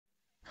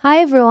Hi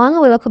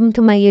everyone, welcome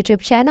to my YouTube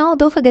channel.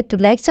 Don't forget to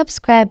like,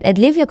 subscribe, and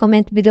leave your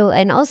comment below.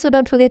 And also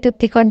don't forget to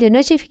click on the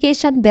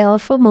notification bell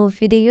for more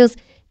videos.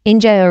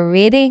 Enjoy your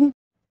reading.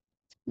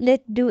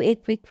 Let's do a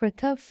quick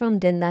recap from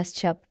the last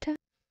chapter.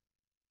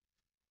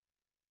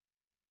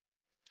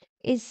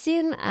 It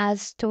seemed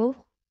as though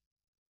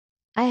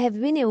I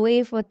have been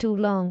away for too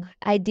long.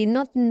 I did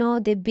not know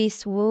the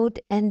beast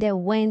would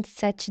underwent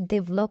such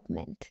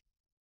development.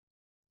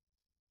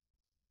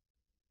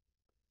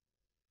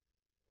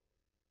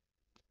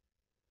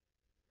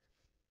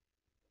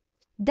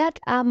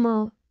 That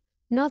armor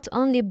not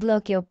only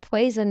block your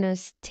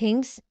poisonous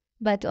stings,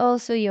 but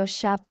also your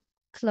sharp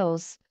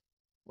claws.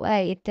 Why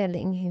are you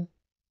telling him?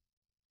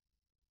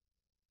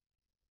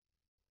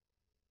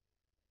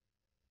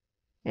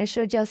 I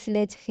should just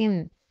let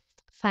him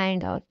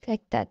find out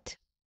like that.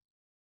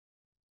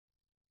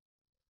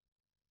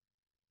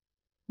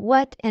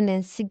 What an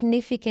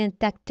insignificant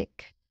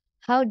tactic.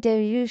 How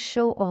dare you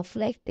show off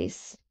like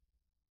this?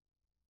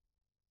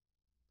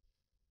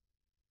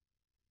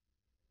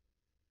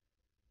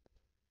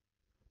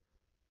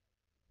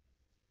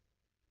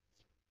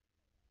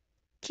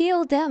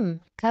 Kill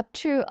them.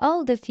 Capture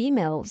all the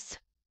females.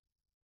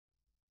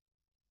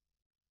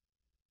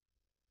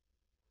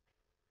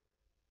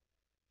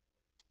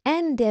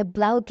 And their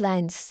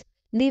bloodlines.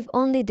 Leave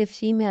only the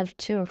female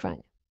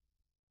children.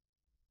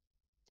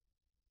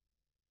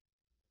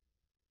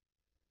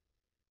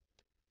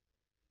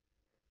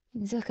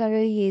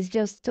 Zachary is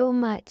just too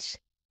much.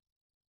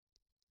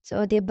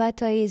 So the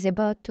battle is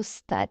about to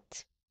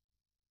start.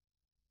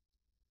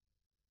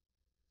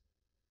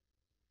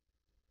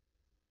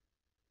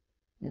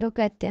 Look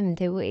at them,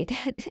 the way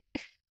that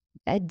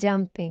they're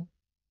jumping.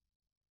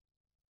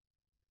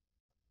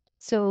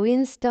 So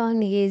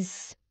Winston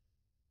is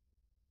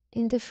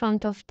in the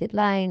front of the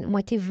line,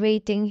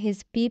 motivating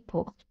his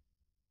people.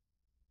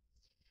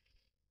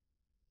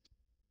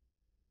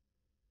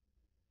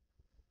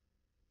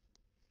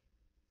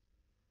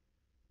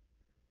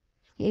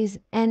 He's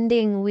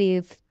ending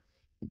with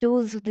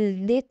those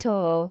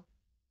little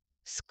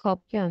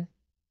scorpion.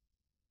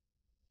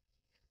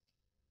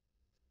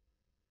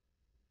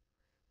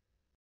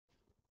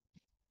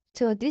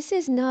 So this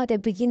is now the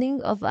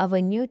beginning of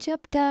our new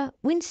chapter.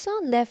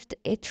 Winston left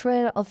a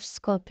trail of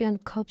scorpion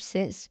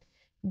corpses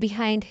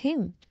behind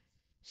him.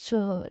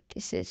 So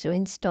this is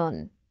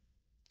Winston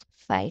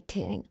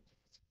fighting.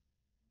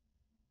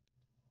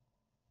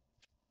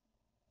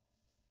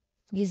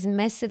 He's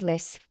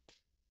merciless.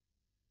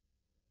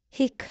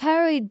 He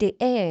carried the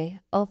air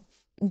of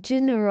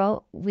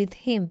general with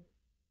him.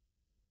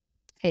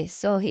 Okay,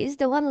 so he's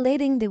the one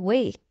leading the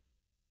way.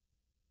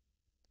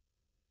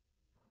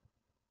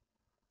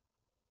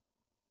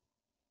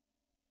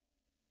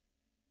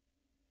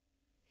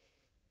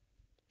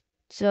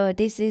 So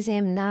this is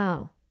him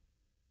now.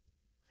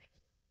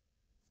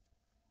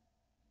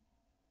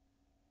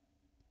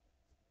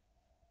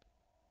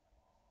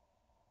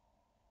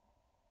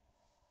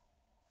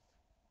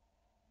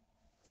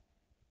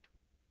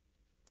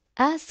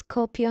 As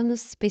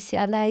scorpions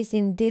specialize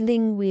in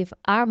dealing with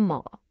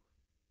armor.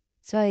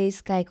 So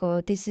it's like,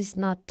 oh, this is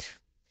not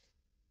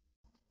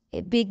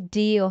a big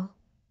deal.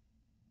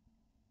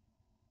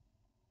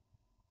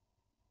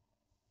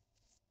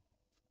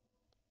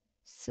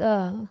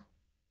 So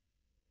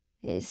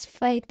he's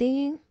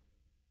fighting.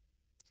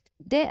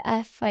 They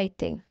are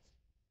fighting.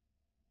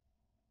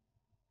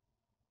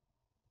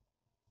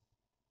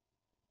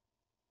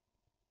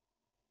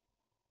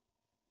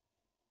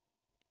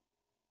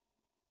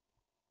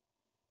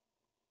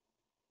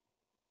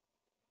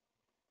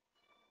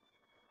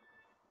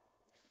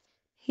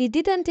 He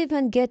didn't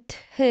even get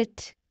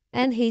hurt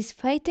and he's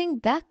fighting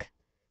back.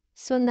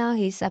 So now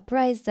he's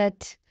surprised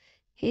that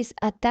his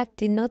attack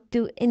did not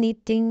do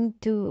anything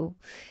to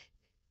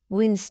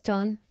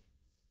Winston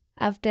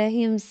after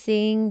him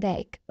saying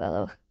like,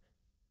 well,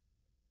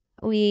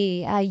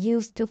 we are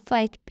used to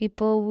fight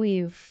people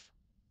with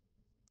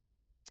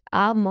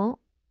armor.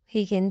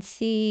 He can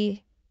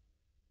see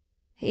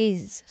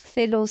his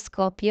fellow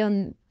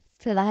scorpion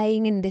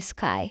flying in the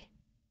sky.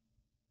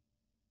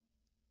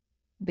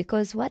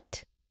 Because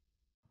what?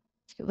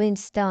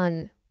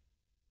 Winston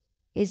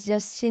is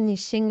just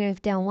finishing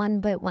with them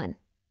one by one.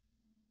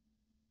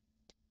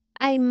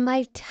 I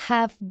might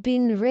have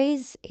been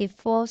raised a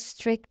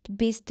four-strict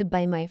beast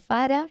by my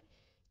father,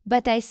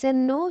 but I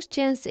stand no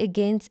chance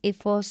against a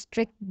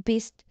four-strict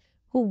beast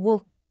who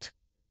worked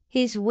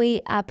his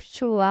way up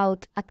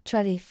throughout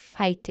actually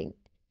fighting.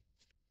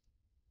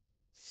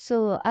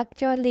 So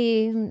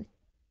actually,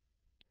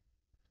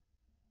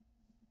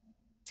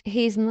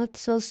 he's not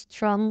so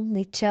strong,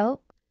 Nichelle.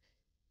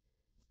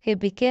 He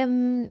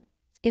became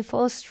a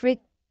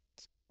four-strict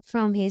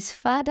from his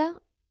father,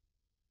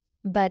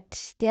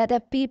 but the other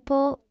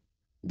people,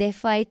 they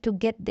fight to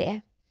get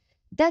there.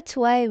 That's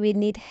why we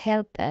need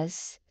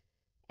helpers.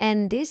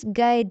 And this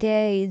guy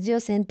there is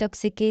just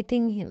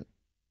intoxicating him.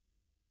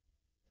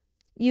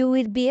 You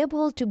will be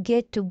able to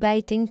get to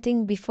Bai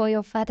Qinqing before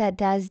your father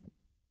does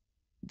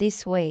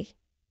this way.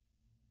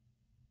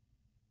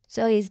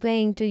 So he's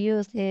going to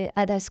use the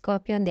other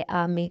scorpion, the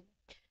army,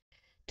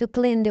 to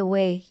clean the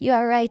way. You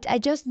are right. I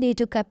just need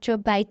to capture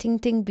Bai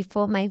Qinqing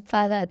before my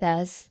father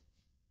does.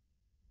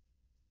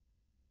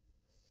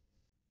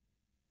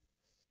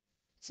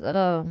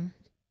 So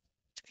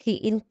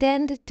he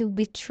intended to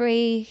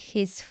betray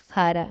his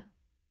father.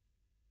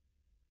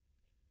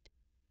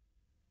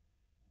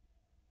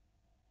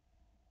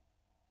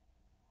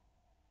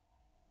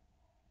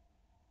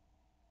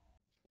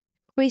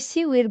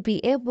 Chrissy will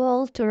be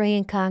able to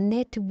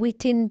reincarnate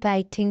within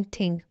Bai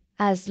Qingqing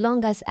as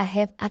long as I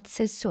have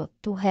access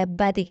to her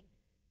body.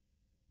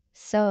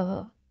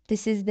 So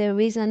this is the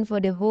reason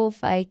for the whole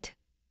fight.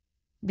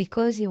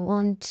 Because you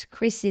want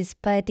Chrissy's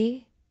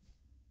body.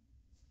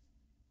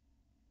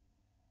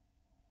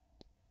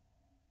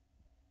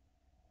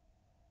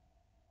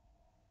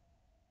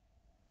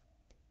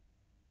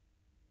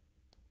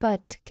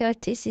 But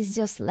Curtis is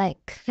just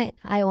like,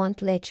 I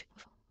won't let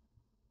you.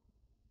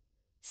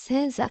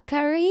 Says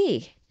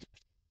Zachary.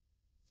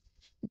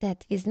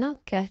 That is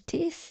not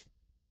Curtis.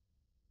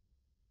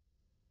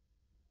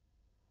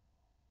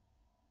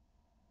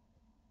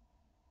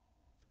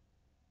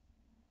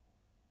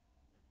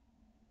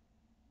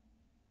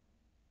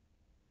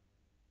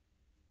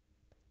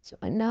 So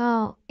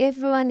now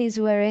everyone is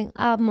wearing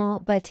armor,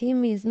 but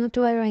him is not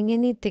wearing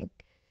anything.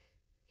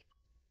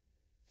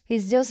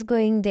 He's just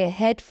going there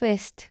head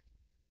first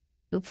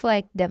to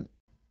fight them.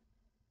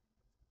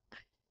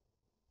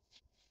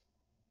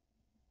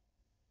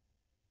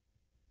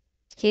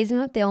 He's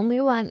not the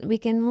only one. We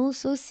can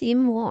also see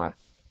more.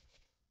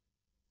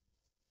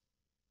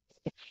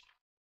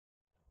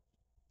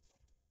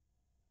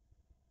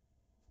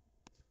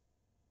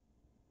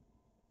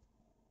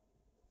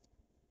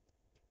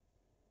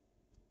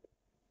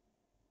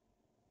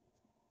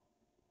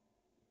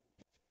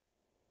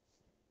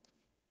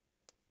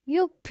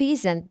 You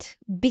peasant,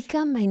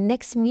 become my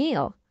next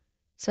meal.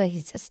 So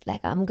he's just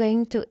like, I'm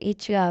going to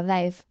eat you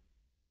alive.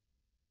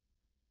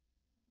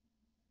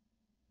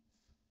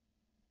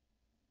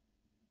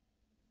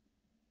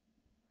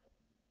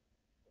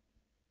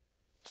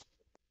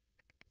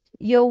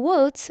 Your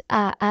words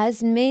are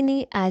as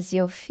many as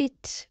your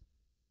feet.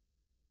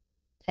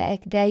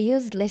 Like they're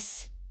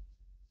useless.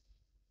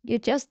 You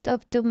just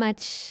talk too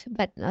much,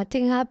 but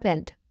nothing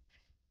happened.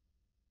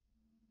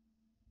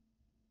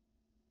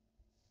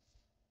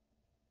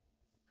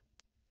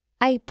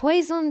 I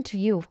poisoned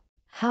you.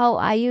 How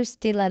are you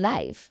still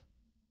alive?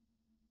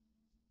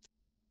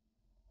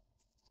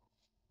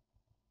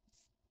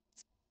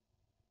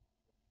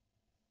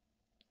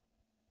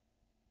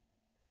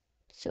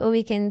 So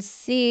we can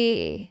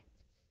see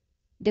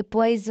the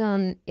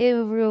poison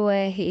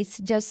everywhere. He's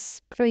just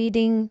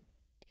spreading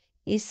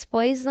his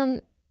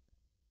poison.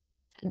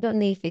 I don't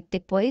know if it's the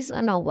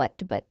poison or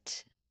what,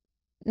 but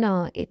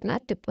no, it's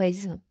not the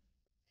poison.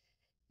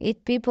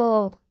 It's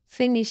people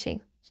finishing.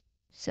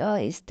 So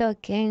he's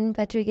talking,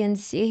 but we can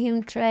see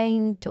him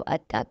trying to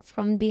attack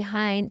from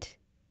behind.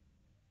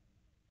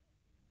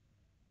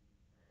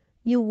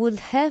 You would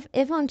have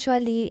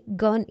eventually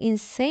gone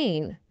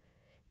insane.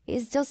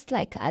 It's just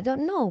like, I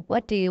don't know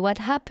what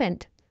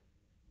happened.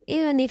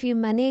 Even if you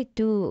manage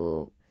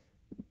to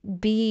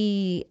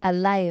be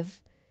alive,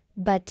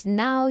 but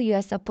now you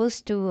are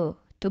supposed to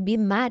be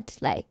mad,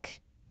 like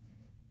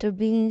to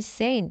be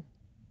insane.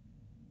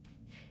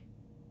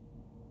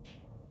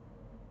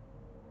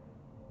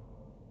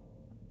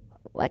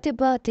 What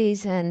about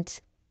this? And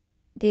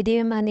did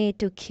you manage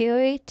to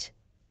cure it?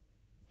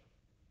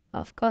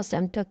 Of course,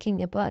 I'm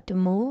talking about the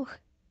Moor.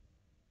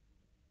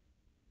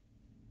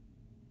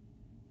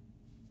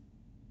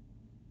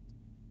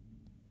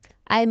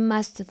 I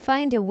must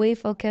find a way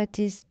for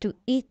Curtis to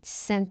eat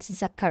Saint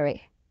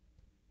Zachary.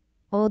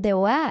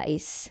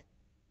 Otherwise,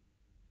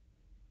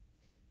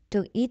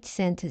 to eat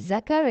Saint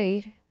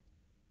Zachary,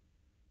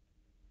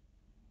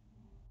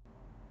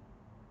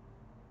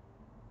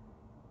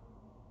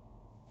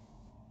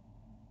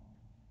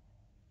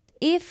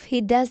 if he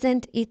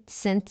doesn't eat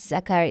Saint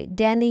Zachary,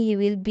 then he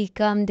will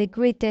become the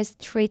greatest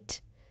threat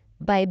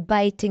by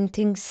biting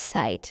things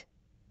side.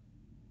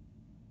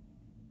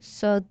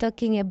 So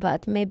talking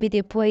about maybe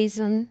the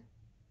poison,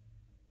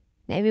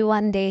 maybe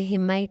one day he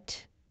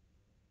might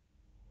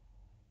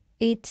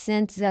eat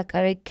Saint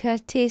Zachary.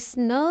 Curtis,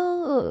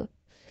 no.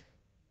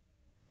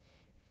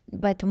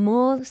 But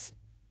most,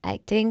 I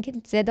think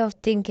instead of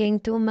thinking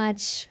too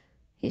much,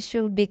 he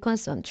should be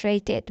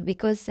concentrated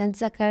because Saint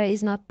Zachary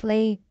is not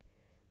playing.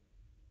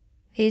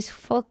 He's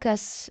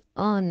focused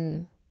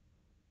on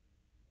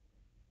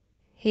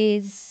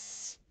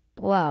his,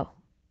 wow,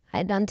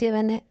 I don't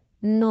even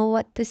know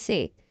what to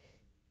say.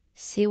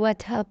 See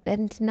what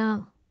happened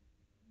now.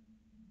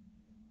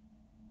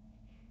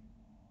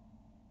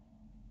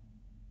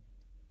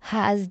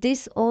 Has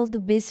this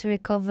old beast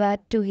recovered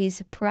to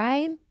his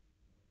prime?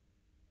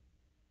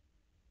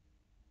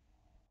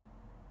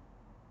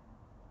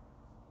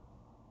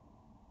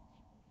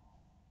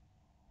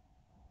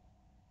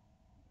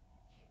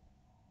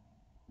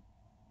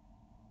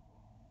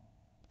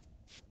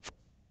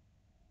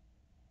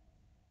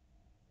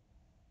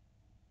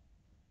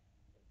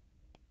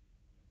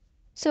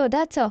 So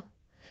that's all.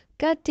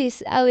 Got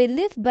this. I will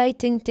leave Bai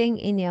Qinqing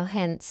in your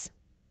hands.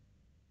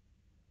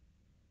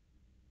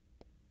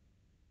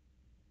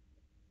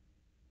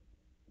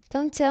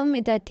 Don't tell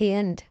me that the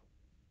end.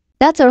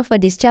 That's all for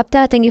this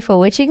chapter. Thank you for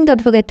watching.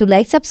 Don't forget to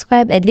like,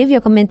 subscribe, and leave your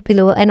comment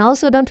below. And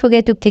also don't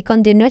forget to click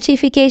on the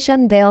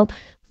notification bell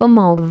for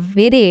more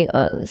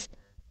videos.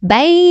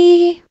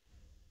 Bye!